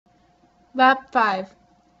Lab 5,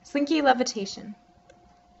 Slinky Levitation.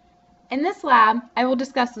 In this lab, I will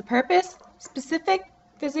discuss the purpose, specific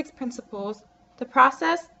physics principles, the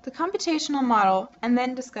process, the computational model, and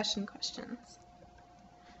then discussion questions.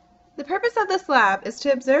 The purpose of this lab is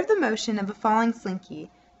to observe the motion of a falling slinky,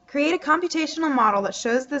 create a computational model that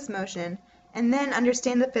shows this motion, and then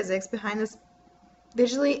understand the physics behind this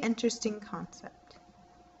visually interesting concept.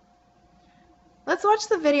 Let's watch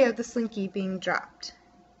the video of the slinky being dropped.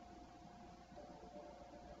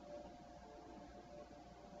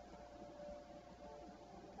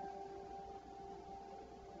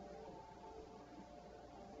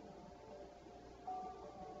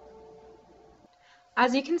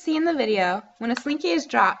 As you can see in the video, when a slinky is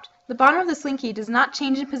dropped, the bottom of the slinky does not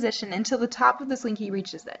change in position until the top of the slinky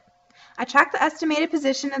reaches it. I tracked the estimated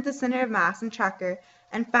position of the center of mass in Tracker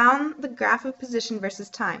and found the graph of position versus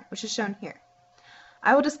time, which is shown here.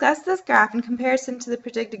 I will discuss this graph in comparison to the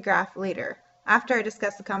predicted graph later, after I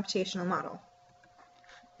discuss the computational model.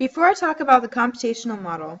 Before I talk about the computational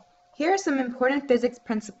model, here are some important physics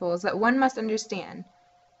principles that one must understand,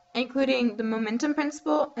 including the momentum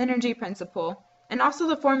principle, energy principle, and also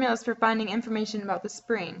the formulas for finding information about the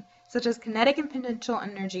spring, such as kinetic and potential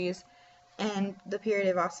energies and the period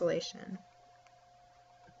of oscillation.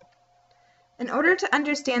 In order to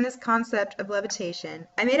understand this concept of levitation,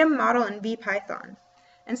 I made a model in VPython.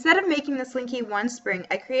 Instead of making the slinky one spring,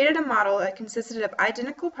 I created a model that consisted of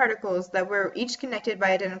identical particles that were each connected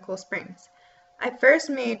by identical springs. I first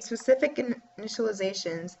made specific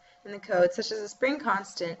initializations in the code, such as a spring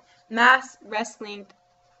constant, mass, rest length,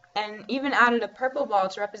 and even added a purple ball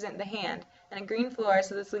to represent the hand and a green floor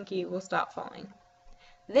so the slinky will stop falling.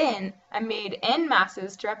 Then I made n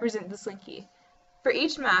masses to represent the slinky. For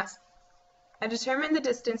each mass, I determined the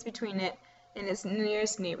distance between it and its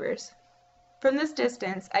nearest neighbors. From this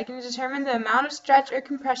distance, I can determine the amount of stretch or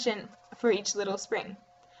compression for each little spring.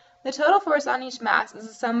 The total force on each mass is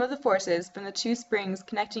the sum of the forces from the two springs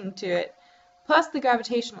connecting to it, plus the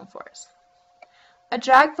gravitational force. A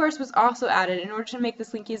drag force was also added in order to make the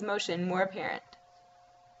slinky's motion more apparent.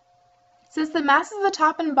 Since the masses of the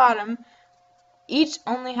top and bottom each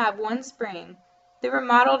only have one spring, they were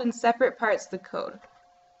modeled in separate parts of the code.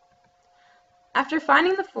 After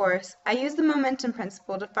finding the force, I used the momentum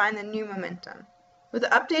principle to find the new momentum. With the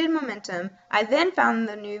updated momentum, I then found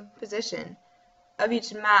the new position of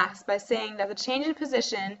each mass by saying that the change in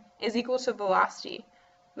position is equal to velocity,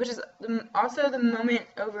 which is also the momentum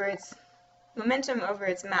over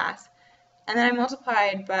its mass, and then I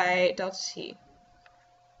multiplied by delta t.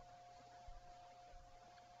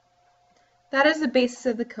 That is the basis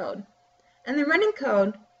of the code. In the running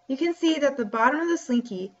code, you can see that the bottom of the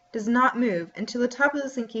slinky does not move until the top of the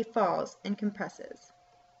slinky falls and compresses.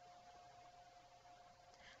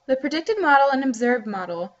 The predicted model and observed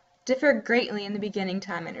model differ greatly in the beginning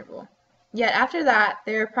time interval, yet after that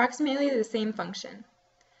they are approximately the same function.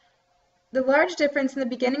 The large difference in the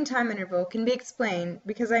beginning time interval can be explained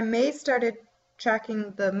because I may have started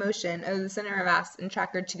tracking the motion of the center of mass in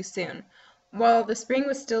Tracker too soon, while the spring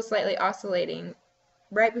was still slightly oscillating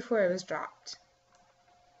right before it was dropped.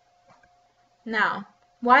 Now,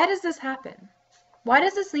 why does this happen? Why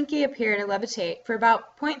does the slinky appear to levitate for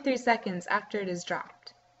about 0.3 seconds after it is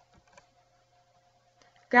dropped?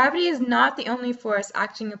 Gravity is not the only force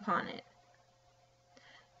acting upon it.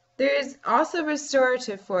 There is also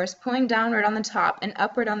restorative force pulling downward on the top and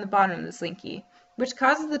upward on the bottom of the slinky, which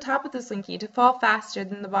causes the top of the slinky to fall faster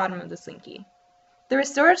than the bottom of the slinky. The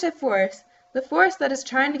restorative force, the force that is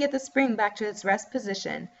trying to get the spring back to its rest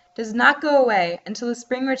position, does not go away until the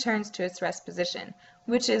spring returns to its rest position,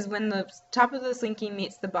 which is when the top of the slinky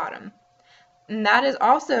meets the bottom. And that is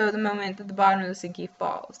also the moment that the bottom of the slinky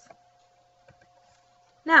falls.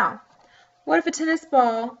 Now, what if a tennis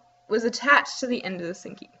ball was attached to the end of the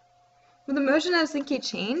slinky? Would the motion of the slinky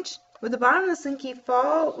change? Would the bottom of the slinky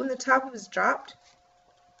fall when the top was dropped?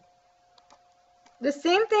 The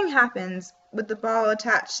same thing happens with the ball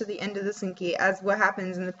attached to the end of the slinky as what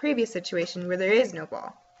happens in the previous situation where there is no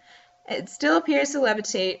ball. It still appears to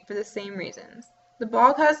levitate for the same reasons. The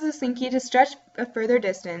ball causes the slinky to stretch a further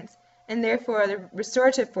distance, and therefore the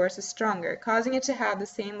restorative force is stronger, causing it to have the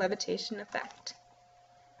same levitation effect.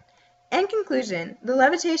 In conclusion, the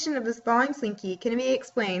levitation of this falling slinky can be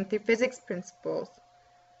explained through physics principles.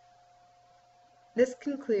 This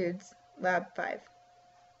concludes Lab 5.